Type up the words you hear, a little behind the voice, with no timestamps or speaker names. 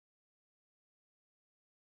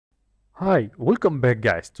Hi, welcome back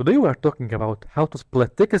guys. Today we are talking about how to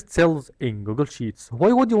split text cells in Google Sheets.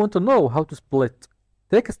 Why would you want to know how to split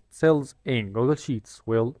text cells in Google Sheets?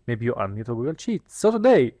 Well, maybe you are new to Google Sheets. So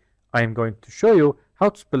today I am going to show you how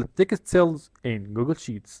to split text cells in Google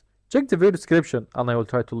Sheets. Check the video description and I will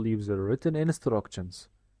try to leave the written instructions.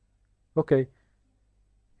 Okay,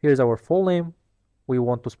 here's our full name. We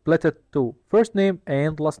want to split it to first name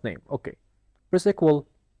and last name. Okay, press equal,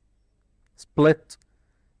 split,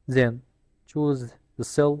 then choose the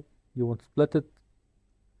cell you want to split it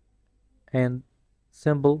and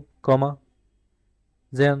symbol, comma,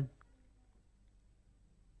 then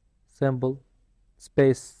symbol,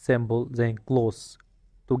 space, symbol, then close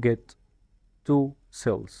to get two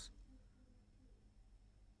cells.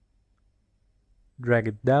 Drag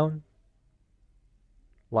it down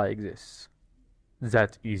like this.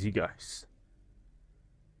 That easy, guys.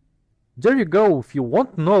 There you go. If you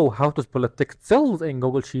want to know how to split text cells in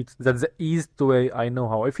Google Sheets, that's the easiest way I know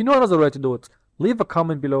how. If you know another way to do it, leave a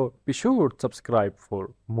comment below. Be sure to subscribe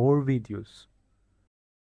for more videos.